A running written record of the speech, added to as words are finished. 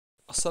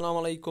अस्सलाम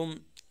वालेकुम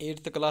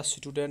 8th class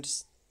students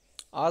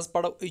आज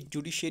पढ़ो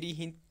जुडिशरी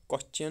हिंद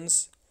क्वेश्चंस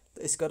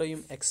तो अस करो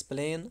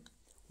एक्सप्लेन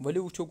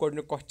वलू वो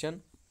गोडनिक question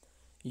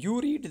you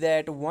read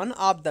that one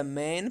of the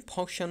main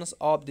functions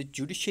of the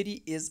judiciary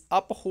is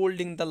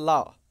upholding the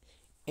law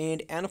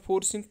and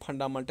enforcing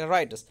fundamental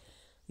rights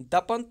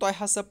दपन तो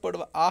हसा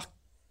पढ़व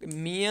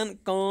मेन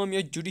काम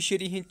यह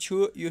जुडिशरी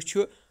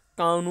हिंद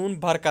कानून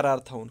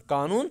बरकरार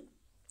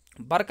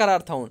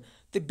थवन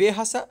तो बे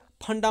हसा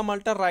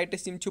फंडामेंटल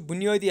राइट्स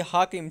बुनियादी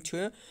हक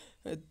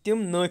तिम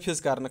नाफिज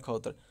करने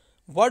खतर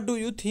what do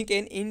you think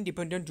an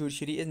independent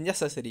judiciary is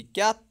necessary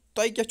क्या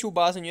तुम क्या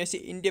बासान यह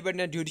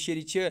इंडिपेंडेंट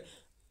जुडिशरी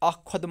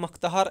खुद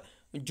मुख्तहर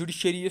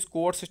जुडिशरी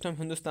कोर्ट सिस्टम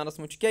हिंदुस्तान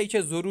मज क्या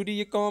यह जरूरी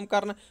यह काम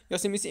करना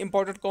यस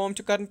इंपॉर्टेंट काम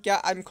कर क्या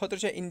अमि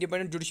खतर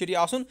इंडिपेंडेंट जुडिशरी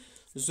आसन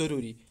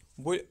जरूरी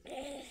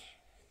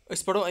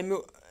पढ़ो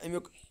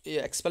अमुक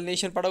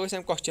एक्सप्लेनेशन पढ़ो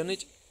अम question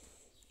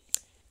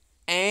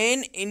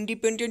an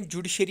independent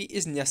judiciary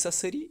is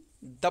necessary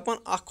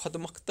दपन खुद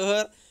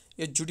मुख्तहर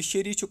यह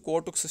जुडिशरी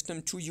कोर्टुक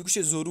सिस्टम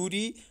यह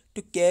जरूरी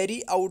to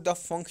carry out the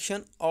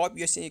function of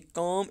yes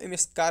काम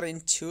अमिस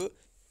करन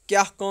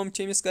क्या काम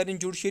अमिस करन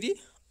जुडिशरी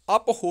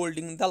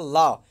अपहोल्डिंग द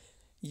लॉ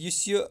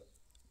इस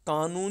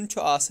कानून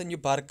यह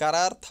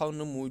बरकरार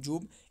थवन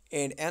मूजूब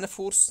एंड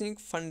एनफोर्सिंग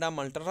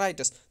फंडामेंटल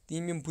राइट्स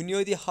यम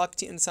बुनियादी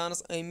हक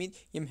इंसानस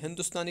आमद यम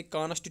हिंदुस्तान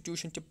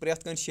कॉन्स्टिट्यूशन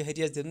प्रेत कन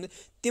शहरियत दिन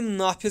तिम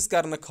नाफिज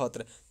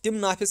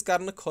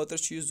करने खतर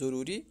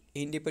जरूरी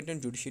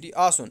इंडिपेंडेंट जुडिशरी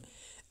आसन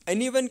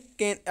anyone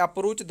can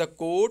approach the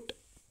court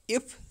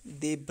if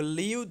they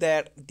believe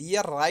that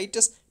their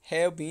rights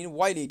have been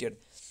violated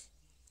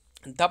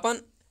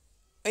दपन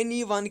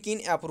anyone can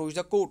approach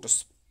the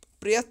courts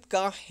प्रेत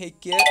कह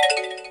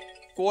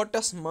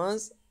कोर्टस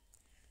मज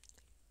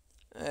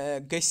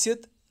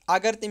गसित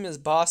अगर तमिस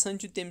बासान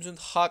तम सुंद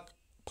हक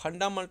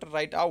फंडामेंटल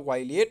राइट आव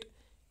वायलेट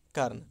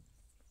कर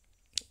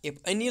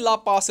if any law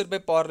passed by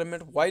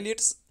parliament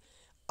violets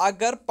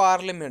अगर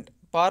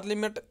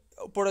पार्लियामेंट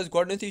पढ़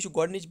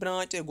गोडनिच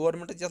ब्रांच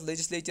गवर्नमेंट यथ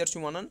लेजिस्लेचर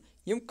वन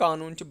यम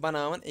कानून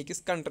बनावन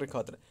अकिस कंट्री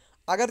खतर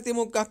अगर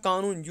तमो कह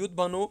कानून युत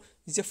बनो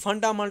जे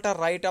फंडामेंटल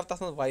राइट आव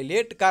तथ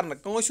वायलेट कर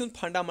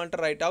फंडामेंटल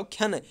राइट आव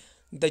खेन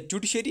the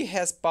judiciary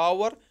has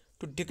power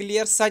to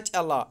declare such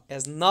a law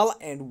as null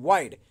and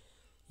wide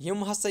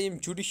यम हसा यम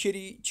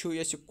judiciary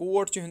yes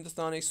court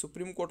Hindustan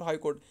supreme court high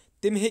court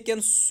तम हेकन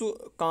सु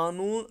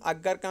कानून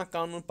अगर कह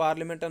कानून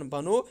पार्लियामेंटन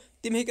बनो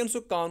तम हेकन सु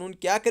कानून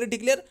क्या कर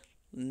डिक्लेयर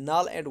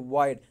नल एंड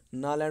वाइड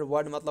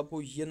मतलब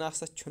हो यह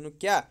नसा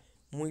क्या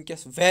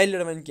वनकस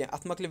वैलिड वन क्या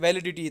अत मकल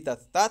वैलिडिटी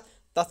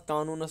तथ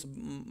कानूनस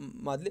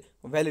मदल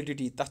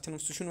वैलिडिटी तथ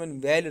सह वन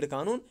वैलिड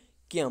कानून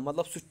क्या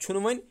मतलब सह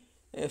वन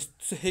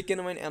सह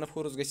वन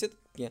एनफोर्स गसित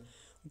क्या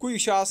गो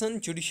यह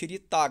जुडिशरी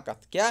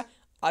ताकत क्या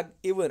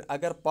इवन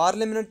अगर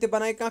पार्लियामेंट ते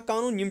बनाए कह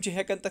कानून यम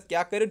हेकन तथ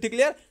क्या कर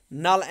declare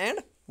null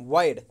and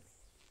wide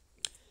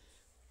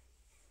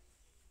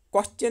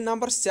question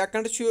number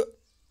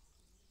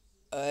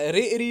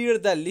 2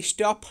 read the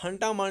list of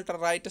fundamental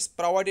rights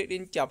provided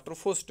in chapter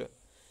 1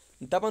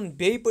 दपन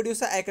बे पढ़ो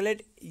सा अक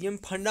लट यम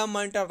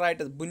फंडामेंटल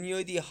राइट्स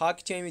बुनियादी हक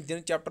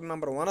दिन चैप्टर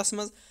नंबर 1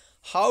 मज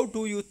how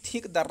do you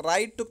think the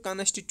right to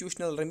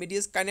constitutional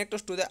remedies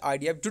connects to the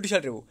idea of judicial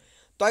review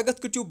तुम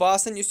कत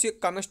बासान इस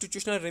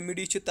कॉन्स्टिट्यूशनल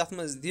रेमिडी तथ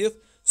मज दिख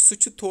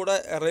सह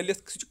थोड़ा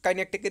रलित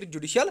कनेक्ट कर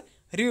जुडिशल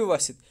रिव्यू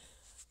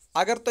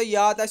अगर तुम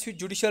याद आसो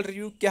जुडिशल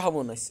रिव्यू क्या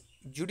वोन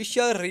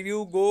जुडिशल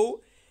रिव्यू गो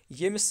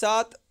यम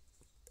सात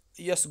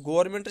yes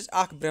government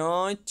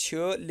branch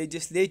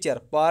legislature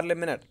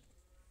parliament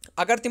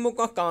अगर तमो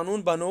कह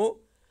कानून बनो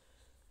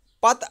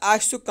पत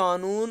सह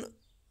कानून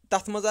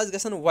तथ मज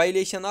गसन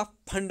violation of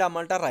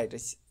fundamental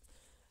rights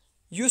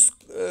use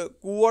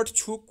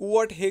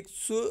court हेक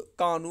सह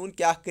कानून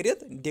क्या कर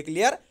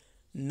declare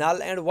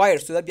null and wide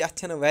so दप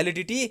ये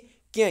वैलिडिटी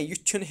क्या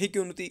यह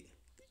हेक्यू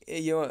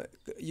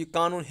यह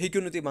कानून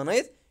हेक्यू तुम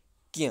बनाइत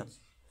क्या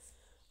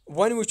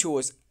वन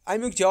वो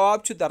अमुक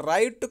जवाब the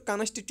right to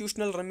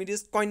constitutional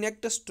remedies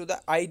connects to the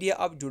idea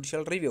of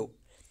judicial review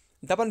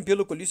दपन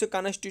बिल्कुल इस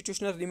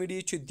कॉन्स्टिट्यूशनल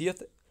रेमिडी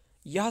दिथ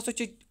यह हसा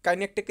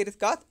कनेक्ट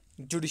कर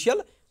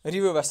जुडिशल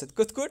रिव्यू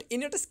कथ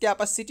in its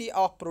capacity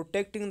of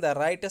protecting the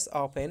rights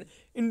of an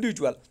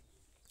individual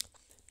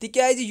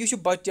Teej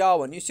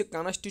बचावन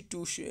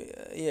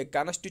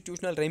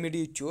constitutional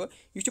remedy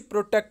यह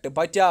प्रोटेक्ट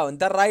बचावन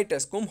द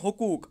राइट्स कम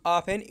हकूक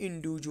of an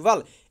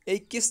individual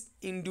अकिस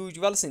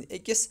individual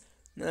अकिस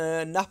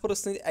नफर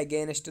सद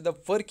against the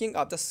working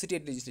of the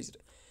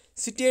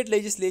state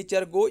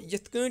legislature गो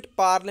यथ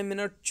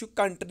parliament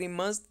country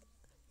मज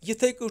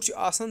यथे cut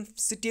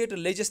state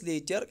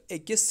legislature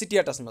अकिस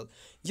status मज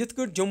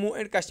यथ Jammu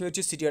and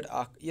Kashmir state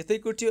यथे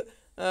cut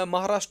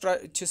Maharashtra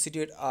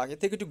state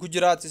यथे cut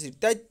Gujarat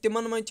state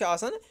तिमन मज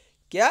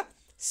क्या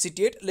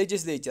state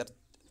legislature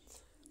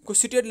गो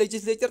state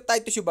legislature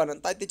तत बनान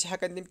तत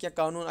हेकन तम क्या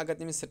कानून अगर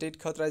तमिस स्टेट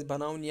खतर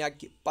बनावन या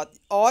पत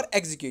और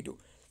एग्जीक्यूटिव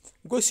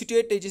गो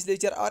स्टेट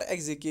लेजिस्लेचर और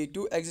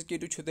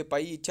एग्जीक्यूटिव तुम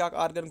पी यह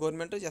आर्गन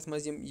गवर्नमेंट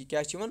ये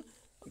क्या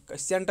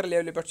سینٹرل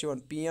لیولہِ پٮ۪ٹھ چھُ یِوان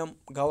PM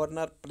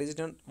گورنر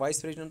پریزِڈنٹ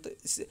وایِس پریزِڈنٹ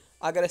تہٕ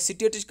اگر أسۍ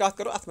سٹیٹٕچ کَتھ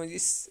کَرو اَتھ منٛز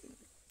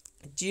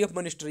یی چیٖف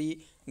مِنِسٹر یی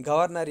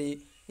گورنر یی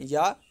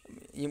یا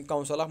یِم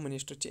کاوُنسل آف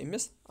مِنِسٹر چھِ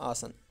أمِس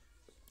آسان.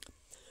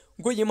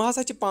 گوٚو یِم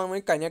ہسا چھِ پانہٕ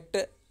ؤنۍ connect.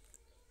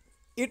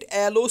 It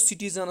allow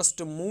سِٹیٖزنس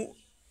to move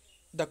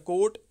the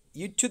کوٹ.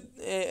 یہِ تہِ چھُ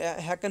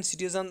ہٮ۪کان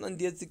سِٹیٖزن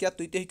دِتھ زِ کیٛاہ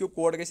تُہۍ تہِ ہیٚکِو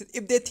کورٹ گٔژھِتھ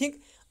اِف دے تھِنک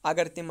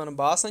اگر تِمن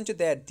باسان چھُ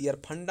دیٹ دِیر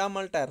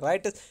فنڈامنٹل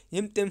رایٹٕس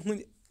یِم تٔمۍ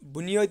ہٕنٛدۍ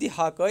بُنیٲدی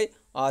حق آے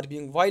R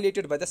being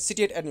وایلیٹِڈ by the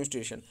state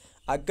administration.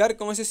 اگر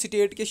کٲنٛسہِ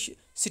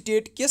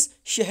سٹیٹ کِس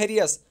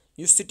شہریَس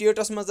یُس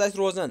سٹیٹس منٛز آسہِ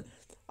روزان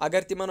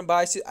اگر تِمن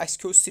باسہِ اَسہِ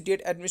کھیوٚو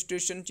سٹیٹ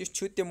ایڈمنسٹریشن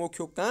چھُ تِمو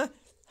کھیوٚو کانٛہہ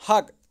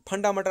حق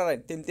فنڈامنٹل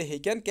رایٹ تِم تہِ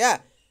ہیٚکن کیٛاہ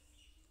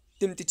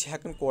تِم تہِ چھِ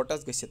ہٮ۪کان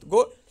کورٹس گٔژھِتھ.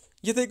 گوٚو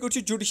یِتھٕے کٲٹھۍ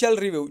چھُ جُڈِشل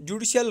رِوِو.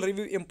 جُڈِشل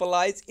رِوِو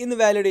اِمپلایز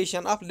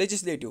اِنویلِڈیشن آف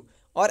لیجسلیٹِو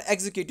اور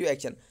ایگزِکیوٹِو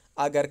ایکشن.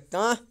 اگر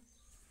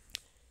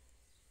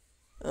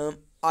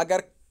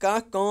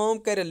کانٛہہ کٲم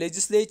کرِ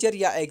لیجسلیچر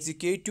یا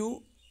ایگزِکیٹِو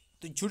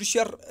تہٕ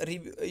جُڈِشل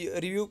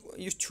رِوِو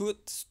یُس چھُ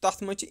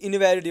تَتھ منٛز چھِ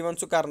اِنویلِڈ یِوان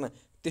سُہ کرنہٕ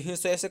تِہنٛز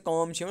سۄ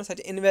کٲم چھِ یِوان سۄ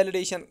چھِ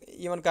اِنویلِڈیشن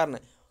یِوان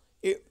کرنہٕ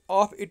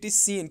آف اِٹ اِز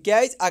سیٖن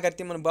کیازِ اگر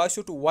تِمن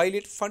باسیٚو to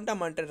violate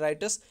fundamental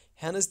rights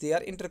hence they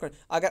are انٹرکن.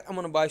 اگر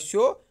یِمن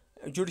باسیٚو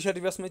جُڈِشل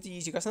رِوِوَس منٛز تہِ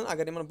یی چھِ گژھان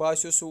اگر یِمن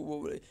باسیٚو سُہ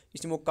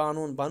یُس یِمو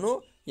قانوٗن بنوو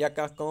یا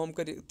کانٛہہ کٲم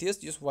کٔر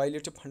تِژھ یُس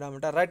وایلیٹ چھِ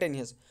فنڈامنٹل رایٹن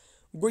ہِنٛز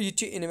گوٚو یہِ تہِ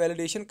چھِ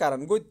اِنویلِڈیشن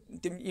کران. گوٚو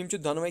یِم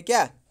چھِ دۄنوے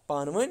کیٛاہ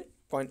پانہٕ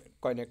ؤنۍ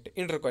کونیکٹ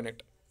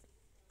انٹرکونیکٹ.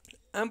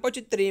 اَمہِ پتہٕ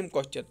چھُ ترٛیٚیِم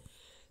کوسچن.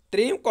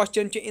 ترٛیٚیِم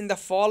کوسچن چھُ in the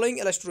فالویِنگ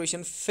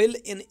illustration fill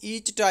in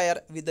each tyre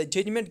with the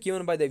judgment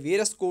گِون by the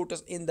various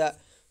courts in the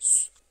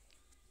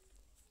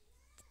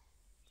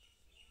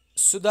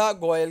سُدا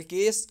Goyal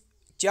case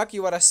check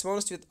your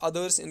response with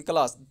ادٲرس in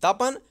class.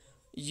 دپان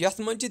یتھ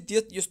منٛز چھِ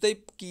دِتھ یُس تۄہہِ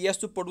کیس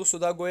تہِ پوٚروٕ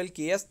سُدا گویل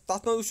کیس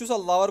تتھ منٛز وٕچھِو سا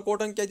لور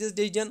کورٹن کیٛاہ دِژ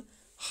ڈیسجن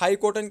ہاے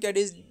کورٹن کیٛاہ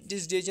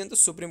دِژ ڈیسجن تہٕ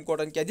سُپریٖم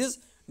کورٹن کیٛاہ دِژ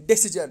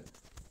ڈیسجن.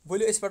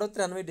 ؤلِو أسۍ پرو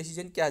ترٛٮ۪نوے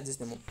ڈیسجن کیٛاہ دِژ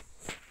تِمو.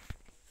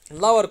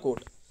 لور کوٹ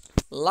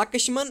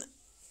لکشمن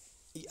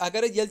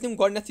اگر ییٚلہِ تِم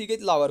گۄڈنیتھٕے گٔے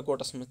لور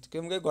کوٹس منٛز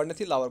تِم گٔے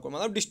گۄڈنیتھٕے لور کوٹ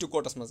مطلب ڈسٹرک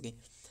کورٹس منٛز گٔے.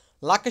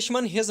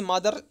 Lakshman his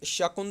mother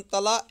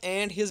Shakuntala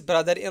and his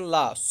brother in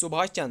لا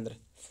سبھاش چندر.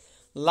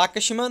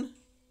 لکشمن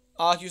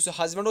اکھ یُس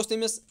ہسبنٛڈ اوس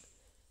تٔمِس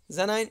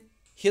زنانہِ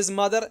ہِز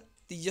مدر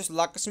تہٕ یُس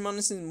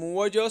لکشمن سٕنٛز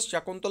موج ٲس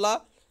Shakuntala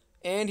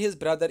and his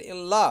brother in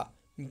لا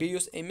بیٚیہِ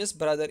یُس أمِس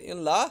برٛدر اِن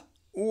لا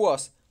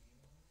اوس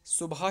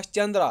سبھاش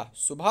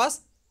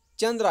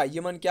چندرا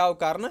یِمن کیٛاہ آو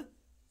کرنہٕ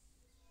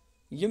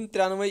یِم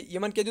ترٛٮ۪نوے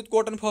یِمن کیٛاہ دیُت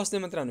کورٹن فٲصلہٕ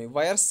یِمن ترٛٮ۪نوے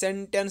وَیر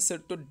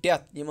سینٹینسٕڈ ٹُو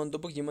ڈیتھ. یِمن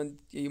دوٚپُکھ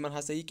یِمن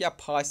ہسا یہِ کیٛاہ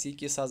پھانسی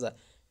کی سزا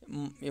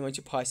یِمن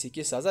چھِ پھانسی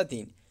کی سزا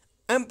دِنۍ.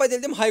 اَمہِ پتہٕ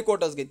ییٚلہِ تِم ہاے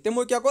کورٹس گٔے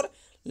تِمو کیٛاہ کوٚر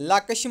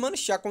لکشمن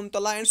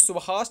شکنتلا اینڈ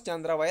سبھاش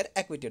چندرا وَیر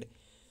ایکوِٹِڈ.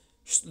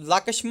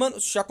 لکشمن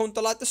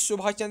شکنتلا تہٕ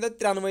سبھاش چندر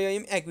ترٛٮ۪نوے آیہِ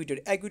یِم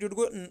ایکوِٹِڈ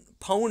گوٚو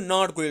فاوُنڈ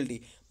ناٹ گُلٹی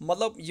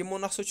مطلب یِمو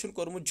نسا چھُنہٕ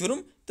کوٚرمُت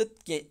جُرم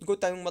تہٕ کینٛہہ گوٚو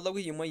تَمیُک مطلب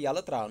گوٚو یِم آیہِ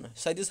یَلہٕ ترٛاونہٕ.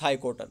 سۄ دِژ ہاے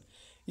کورٹن.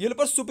 ییٚلہِ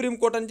پتہٕ سُپریٖم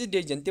کورٹن دِژ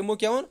ڈیسجن تِمو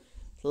کیٛاہ ووٚن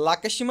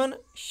لکشمن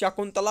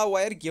شکنتلا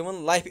وَیر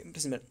گِون لایف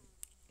اِمپرِزنمنٹ.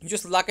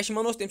 یُس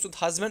لکشمن اوس تٔمۍ سُنٛد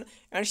ہسبنٛڈ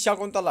اینڈ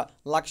شکنتلا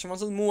لکشمن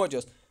سٕنٛز موج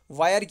ٲس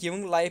وَیر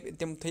گِوِنگ لایف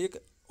تِم تھٲیِکھ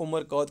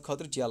عُمر قٲد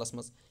خٲطرٕ جیلس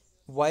منٛز.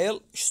 وایل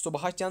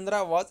سبھاش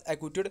چندرا واز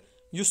ایکوِٹِڈ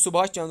یُس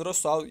سبھاش چندر اوس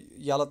سُہ آو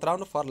یَلہٕ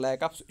ترٛاونہٕ for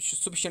lack of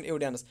sufficient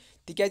evidence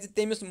تِکیازِ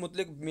تٔمِس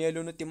مُتعلِق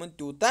میلیو نہٕ تِمن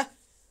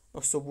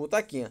تیوٗتاہ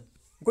ثبوٗتا کینٛہہ.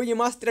 گوٚو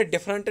یِم آسہٕ ترٛےٚ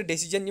ڈِفرنٹ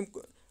ڈیسجن یِم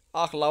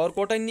اکھ لور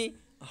کورٹن نی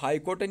ہاے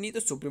کورٹن نی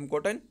تہٕ سُپریٖم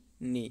کورٹن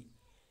نی.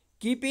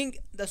 Keeping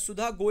the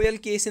سُدا Goyal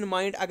case in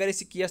mind اگر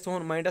أسۍ یہِ کیس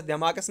تھاوون مایِنڈس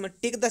دٮ۪ماغس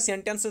منٛز tick the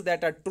sentences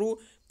that R true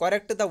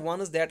correct the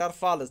ones that R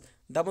falls.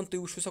 دپان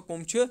تُہۍ وٕچھِو سا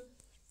کٕم چھِ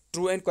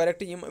ٹروٗ اینڈ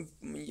کریکٹ یِم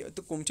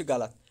تہٕ کٕم چھِ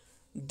غلط.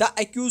 The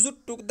ایکوٗزٕڈ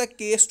ٹُک the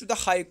case to the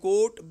high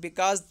court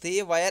because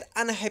De where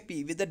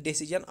unhappy with the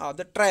decision of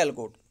the trial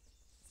court.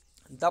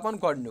 دپان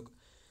گۄڈنیُک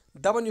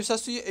دپان یُس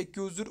ہسا یہِ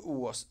ایکوٗزٕڈ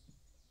اوس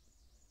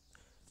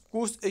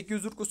کُس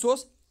ایکوٗزٕڈ کُس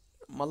اوس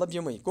مطلب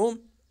یِمے کٕم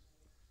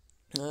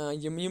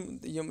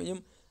یِم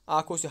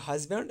اکھ اوس یہِ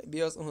ہسبنٛڈ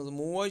بیٚیہِ ٲس أہنٛز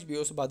موج بیٚیہِ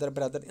اوس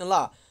برٛدر اِن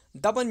لا.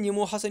 دپان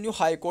یِمو ہسا نیوٗ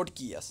ہاے کورٹ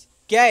کیس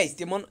کیازِ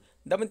تِمن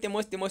دپان تِم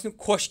ٲسۍ نہٕ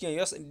خۄش کینٛہہ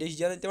یۄس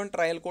ڈیسجن تِمن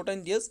ٹرایل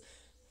کورٹن دِژ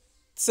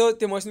سۄ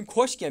تِم ٲسۍ نہٕ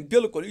خۄش کینٛہہ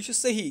بِلکُل یہِ چھُ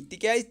صحیح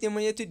تِکیازِ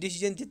تِمن ییٚلہِ تُہۍ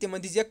ڈیسجن دِتھ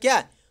تِمن دِژکھ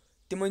کیٛاہ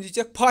تِمن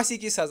دِژکھ پھانسی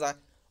کی سزا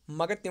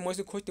مگر تِم ٲسۍ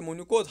نہٕ خۄش تِمو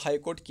نیوٗ کوٚت ہاے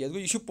کورٹ کیس. گوٚو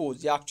یہِ چھُ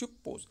پوٚز یہِ اکھ چھُ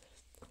پوٚز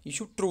یہِ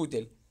چھُ ٹروٗ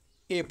تیٚلہِ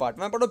اے پارٹ.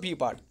 وۄنۍ پرو B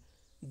part.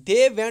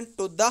 They went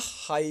to the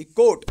high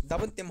court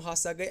دپان تِم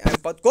ہسا گٔے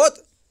امہِ پتہٕ کوٚت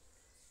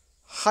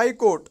ہاے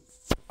court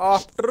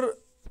after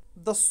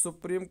the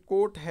Supreme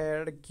court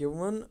head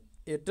گِون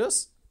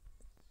it's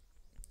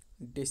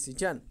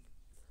decision.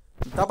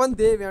 دپان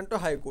they went to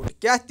high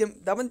court کیٛاہ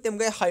دپان تِم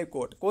گٔے ہاے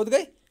کورٹ کوٚت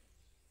گٔے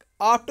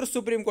آفٹر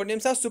سُپریٖم کورٹ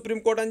ییٚمہِ ساتہٕ سُپریٖم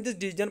کورٹن دِژ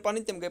ڈیسجن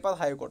پنٕنۍ تِم گٔے پتہٕ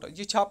ہاے کورٹس.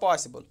 یہِ چھا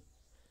پاسبٕل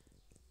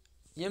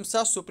ییٚمہِ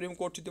ساتہٕ سُپریٖم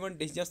کورٹ چھُ دِوان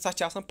ڈیسجن سۄ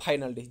چھِ آسان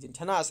فاینل ڈیسجن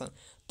چھےٚ نہ آسان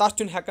تتھ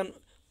چھُنہٕ ہٮ۪کان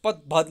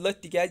پتہٕ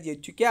بدلٲوِتھ تِکیازِ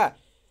ییٚتہِ چھُ کیٛاہ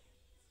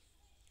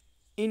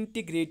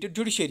انٹِگریٹِڈ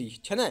جُڈِشری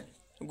چھےٚ نہ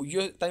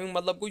یہِ تمیُک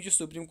مطلب گوٚو یُس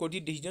سُپریٖم کورٹ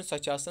یہِ ڈیسجن سۄ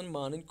چھِ آسان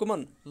مانٕنۍ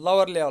کٕمن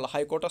لور لیول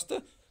ہاے کورٹس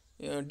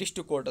تہٕ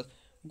ڈسٹرک کورٹس.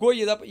 گوٚو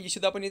یہِ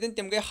چھِ دَپان ییٚتٮ۪ن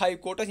تِم گٔے ہاے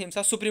کوٹَس ییٚمہِ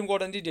ساتہٕ سُپریٖم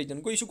کوٹَن دِژ ڈیسِجَن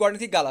گوٚو یہِ چھُ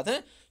گۄڈنٮ۪تھٕے غلط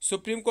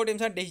سُپریٖم کوٹ ییٚمہِ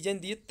ساتہٕ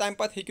ڈیسِجَن دِیہِ تَمہِ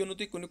پَتہٕ ہیٚکِو نہٕ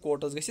تُہۍ کُنہِ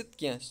کوٹَس گٔژھِتھ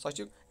کینٛہہ سۄ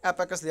چھِ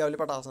اٮ۪پٮ۪کٕس لیولہِ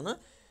پٮ۪ٹھ آسان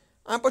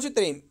اَمہِ پَتہٕ چھُ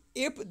ترٛیٚیِم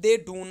if De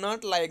do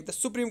not like the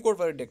Supreme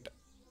کوٹ ؤرڈِکٹ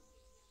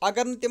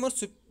اگر نہٕ تِمن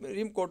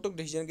سُپریٖم کوٹُک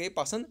ڈیسِجَن گٔے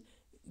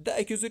پَسنٛد the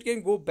ایکیوٗزٕڈ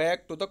can go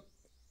back to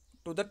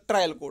the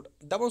trial کوٹ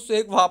دَپان سُہ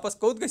ہیٚکہِ واپَس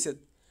کوٚت گٔژھِتھ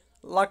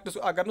لۄکٹِس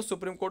اگر نہٕ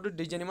سُپریٖم کوٹُک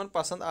ڈیسِجَن یِمن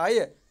پَسنٛد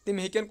آیہِ تِم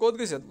ہیٚکن کوٚت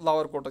گٔژھِتھ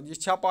لووَر کوٹَس یہِ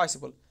چھا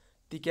پاسِبٕل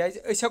تِکیازِ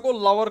أسۍ ہٮ۪کو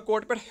لووَر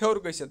کوٹ پٮ۪ٹھ ہیوٚر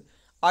گٔژھِتھ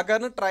اگر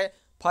نہٕ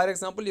فار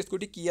ایٚگزامپٕل یِتھ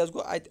کٲٹھۍ یہِ کیس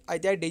گوٚو اَتہِ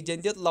آیہِ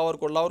ڈیسِجَن دِتھ لووَر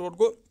کوٹ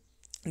گوٚو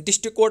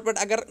ڈِسٹرک کورٹ پٮ۪ٹھ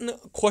اگر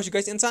نہٕ خۄش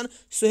گژھِ اِنسان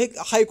سُہ ہیٚکہِ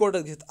ہاے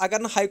کوٹَس گٔژھِتھ اگر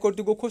نہٕ ہاے کوٹ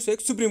تہِ گوٚو خۄش سُہ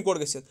ہیٚکہِ سُپریٖم کوٹ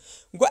گٔژھِتھ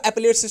گوٚو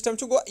ایپلیٹ سِسٹَم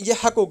چھُ گوٚو یہِ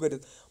ہٮ۪کو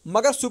کٔرِتھ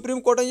مگر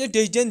سُپریٖم کوٹَن یۄس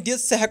ڈیسِجَن دِژ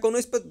سۄ ہٮ۪کو نہٕ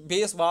أسۍ پَتہٕ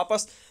بیٚیِس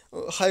واپَس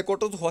ہاے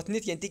کوٹَس ہۄتھ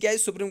نِتھ کینٛہہ تِکیازِ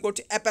سُپریٖم کوٹ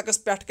چھُ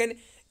ایپیکَس پٮ۪ٹھ کَنۍ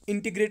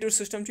اِنٹِگریٹِو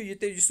سِسٹَم چھُ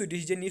یہِ یُس سُہ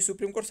ڈیسِجَن یی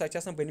سُپریٖم کوٹ سۄ چھِ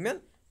آسان بٔنۍمٮ۪ن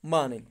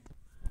مانٕنۍ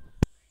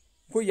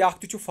گوٚو یہِ اکھ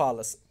تہِ چھُ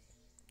فالٕس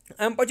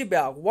اَمہِ پَتہٕ چھُ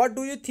بیٛاکھ what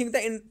do you think the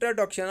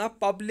اِنٹرٛڈکشن of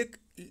public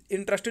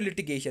interest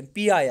لِٹِگیشن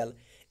PIL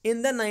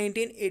in the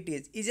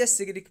 1980s is a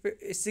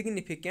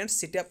significant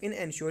step in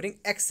ensuring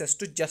access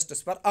to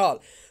justice for all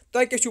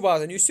تۄہہِ کیٛاہ چھُو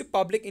باسان یُس یہِ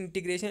پبلِک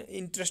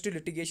اِنٹرٛسٹ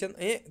لِٹِگیشن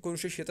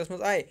 1960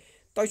 منٛز آیہِ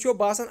تۄہہِ چھُوا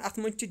باسان اَتھ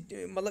منٛز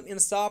چھِ مطلب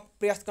اِنصاف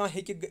پرٛٮ۪تھ کانٛہہ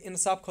ہیٚکہِ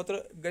اِنصاف خٲطرٕ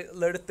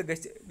لٔڑِتھ تہٕ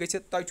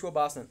گٔژھِتھ تۄہہِ چھُوا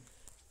باسان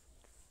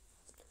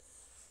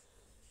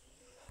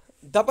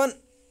دَپان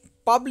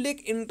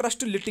public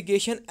interest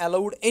litigation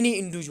allowed any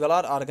individual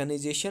or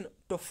organization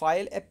to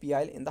file a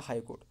PIL in the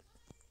high court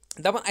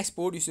دَپان اَسہِ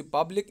پوٚر یُس یہِ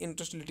پبلِک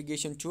اِنٹرٛسٹ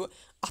لِٹِگیشن چھُ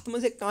اَتھ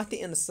منٛز ہیٚکہِ کانٛہہ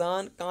تہِ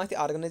اِنسان کانٛہہ تہِ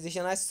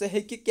آرگنایزیشن آسہِ سۄ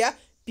ہیٚکہِ کیٛاہ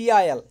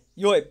PIL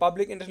یِہوے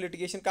پبلِک اِنٹرٛسٹ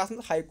لِٹِگیشن کَتھ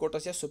منٛز ہاے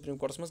کوٹَس یا سُپریٖم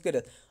کوٹَس منٛز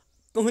کٔرِتھ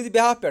تُہٕنٛدِ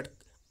بِہاف پٮ۪ٹھ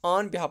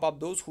آن بِہاف of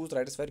does ہوٗز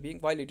rights for being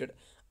وایلیٹِڈ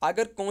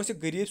اگر کٲنٛسہِ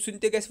غریٖب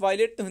سُنٛد تہِ گژھِ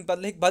وایلیٹ تُہٕنٛدِ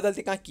بدلہٕ ہیٚکہِ بدل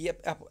تہِ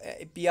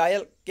کانٛہہ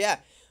PIL کیٛاہ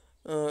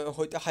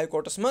ہوتہِ ہاے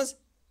کوٹَس منٛز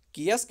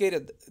کیس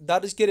کٔرِتھ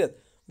درٕج کٔرِتھ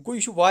گوٚو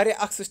یہِ چھُ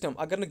واریاہ اکھ سِسٹم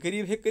اگر نہٕ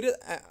غریٖب ہیٚکہِ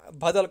کٔرِتھ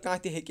بدل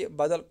کانٛہہ تہِ ہیٚکہِ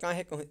بدل کانٛہہ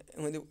ہیٚکہِ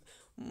یِہنٛدِ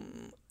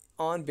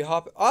آن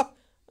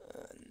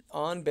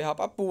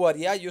بِہاف آف پُور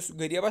یا یُس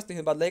غریٖب آسہِ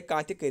تِہنٛدِ بدلہٕ ہیٚکہِ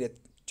کانٛہہ تہِ کٔرِتھ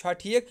چھا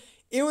ٹھیٖک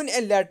اِوٕن اے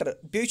لیٹر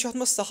بیٚیہِ چھُ اَتھ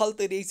منٛز سہل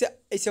طٔریٖقہٕ زِ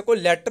أسۍ ہٮ۪کو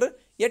لیٹر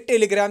یا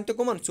ٹیلیگرام تہِ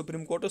کٕمن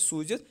سُپریٖم کوٹَس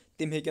سوٗزِتھ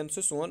تِم ہیٚکن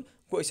سُہ سون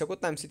گوٚو أسۍ ہٮ۪کو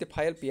تَمہِ سۭتۍ تہِ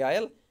فایل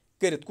PIL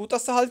کٔرِتھ کوٗتاہ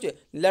سہل چھُ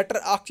لیٹر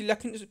اکھ چھِ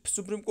لیکھٕنۍ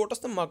سُپریٖم کوٹَس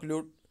تہٕ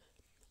مۄکلیو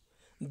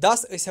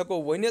دَس أسۍ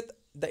ہٮ۪کو ؤنِتھ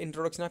the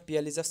اِنٹرٛوڈکشن of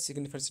PIL is a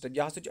سِگنِفِکینٹ step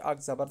یہِ ہسا چھُ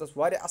اکھ زبردست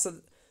واریاہ اَصٕل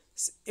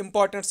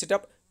اِمپاٹنٹ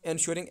سِٹیپ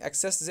اٮ۪نشورِنٛگ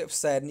ایٚکسٮ۪س زِ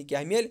سارنٕے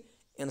کیٛاہ مِلہِ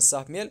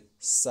اِنصاف مِلہِ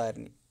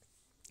سارنٕے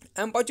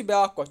اَمہِ پَتہٕ چھُ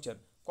بیٛاکھ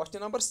question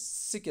number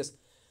 6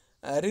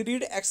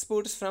 reread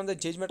excerpts from the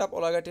judgment of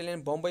Olagatili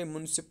and Bombay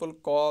Municipal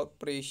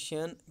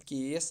Corporation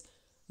case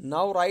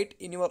now write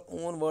in your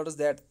own words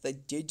that the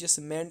judges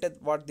meant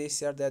what they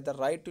said that the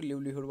right to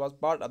livelihood was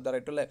part of the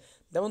right to life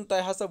دَپان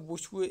تۄہہِ ہسا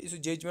وٕچھوٕ یُس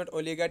judgment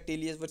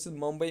Olagatili versus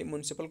Bombay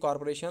Municipal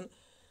Corporation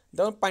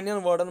دَپان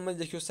پنٕنٮ۪ن وٲڈن منٛز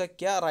لیکھِو سا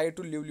کیٛاہ right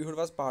to livelihood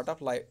was part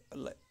of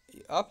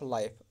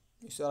life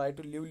یُس رایٹ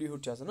ٹُو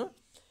livelihood چھُ آسان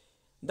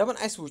دَپان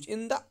اَسہِ وٕچھ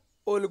in the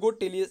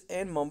Olagatili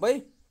and Bombay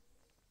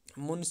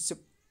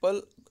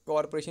Municipal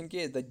Corporation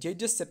case the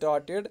judges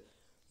stated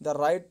the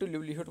right to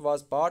livelihood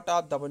was part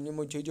of دَپان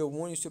یِمو ججو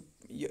ووٚن یُس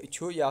یہِ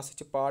چھُ یہِ ہسا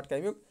چھُ پارٹ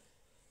کَمیُک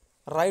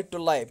right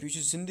to life یہِ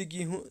چھُ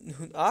زندگی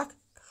ہُنٛد اکھ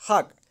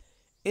حق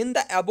in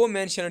the above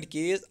mentioned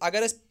case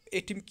اگر أسۍ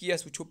أٹھِم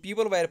کیس وٕچھو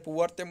people were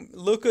poor تِم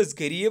لُکھ ٲسۍ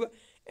غریٖب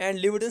اینڈ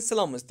lived in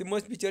slums تِم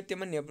ٲسۍ بِچٲرۍ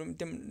تِمن نیبرِم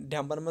تِم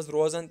ڈٮ۪مبن منٛز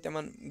روزان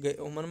تِمن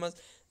ہُمن منٛز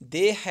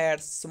they had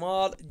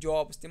small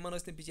jobs تِمن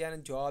ٲسۍ نہٕ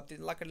بِچارٮ۪ن جاب تہِ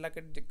لۄکٕٹۍ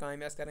لۄکٕٹۍ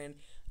کامہِ آسہٕ کران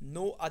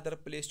no other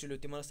place to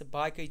live تِمن ٲسۍ نہٕ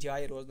باقٕے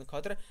جایہِ روزنہٕ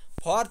خٲطرٕ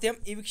for them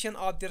eviction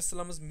of their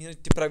slums means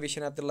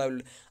deprivation of their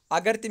livelihood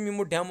اگر تِم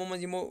یِمو ڈٮ۪مو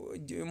منٛز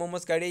یِمو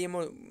منٛز کڑے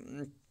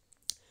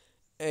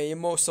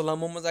یِمو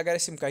سلمو منٛز اگر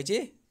أسۍ یِم کَجے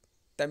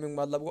تَمیُک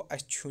مطلب گوٚو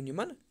اَسہِ چھُنہٕ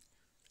یِمن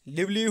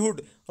livelihood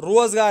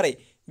روزگارے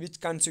which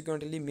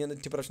consequently means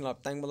deprivation of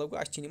تَمیُک مطلب گوٚو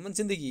اَسہِ چھِنہٕ یِمن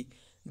زندگی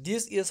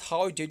this is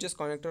how judges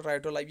connected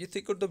right to life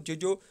یِتھٕے کٲٹھۍ دوٚپ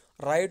ججو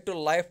right to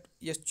life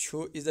یۄس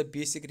چھُ is the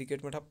basic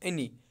requirement of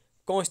any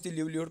کٲنٛسہِ تہِ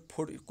livelihood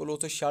food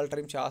clothes shelter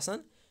یِم چھِ آسان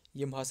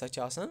یِم ہسا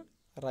چھِ آسان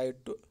right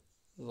to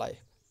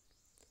life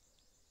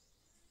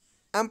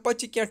اَمہِ پَتہٕ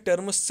چھِ کیٚنٛہہ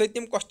ٹٔرمٕز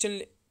 7م کوسچن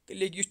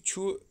یُس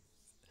چھُ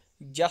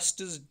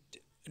justice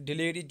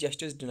delayed is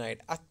justice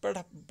denied اَتھ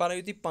پٮ۪ٹھ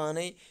بَنٲیِو تُہۍ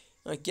پانے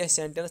کیٚنٛہہ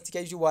سینٹینس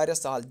تِکیازِ یہِ چھُ واریاہ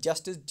سہل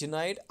justice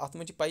denied اَتھ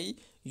منٛز چھِ پَیی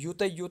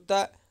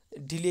یوٗتاہ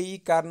ڈِلے یی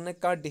کرنہٕ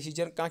کانٛہہ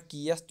ڈیسِجن کانٛہہ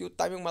کیس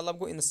تَمیُک مطلب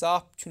گوٚو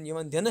اِنصاف چھُنہٕ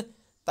یِوان دِنہٕ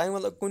تَمیُک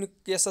مطلب کُنہِ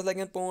کیسس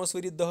لگن 5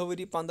 ؤری 10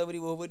 ؤری 15 ؤری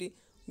 20 ؤری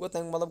گوٚو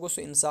تَمیُک مطلب گوٚو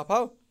سُہ اِنصاف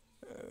آو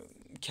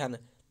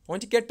کھٮ۪نہٕ وۄنۍ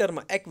چھِ کیٚنٛہہ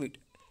ٹٔرمہٕ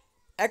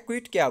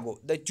ایکوِٹ کیٛاہ گوٚو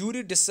د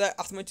جوٗری ڈِسایڈ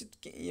اَتھ منٛز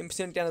چھِ یِم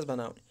سینٹینس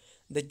بَناوٕنۍ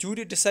the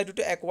جوٗری decide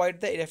to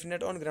ایکوایڈ the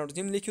ڈیفِنِٹ on ground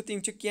یِم لیکھِو تہٕ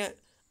یِم چھِ کیٚنٛہہ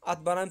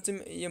اَتھ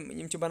بَناوٕنۍ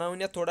یِم چھِ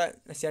بَناوٕنۍ اَتھ تھوڑا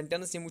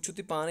سینٹینس یِم وٕچھِو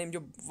تُہۍ پانَے یِم چھِ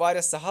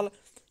واریاہ سہل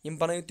یِم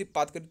بَنٲیِو تُہۍ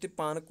پَتہٕ کٔرِو تُہۍ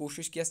پانہٕ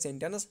کوٗشِش کیٚنٛہہ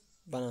سینٹینس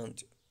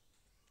بَناونٕچ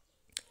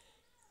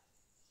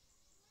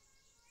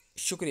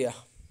شُکریہ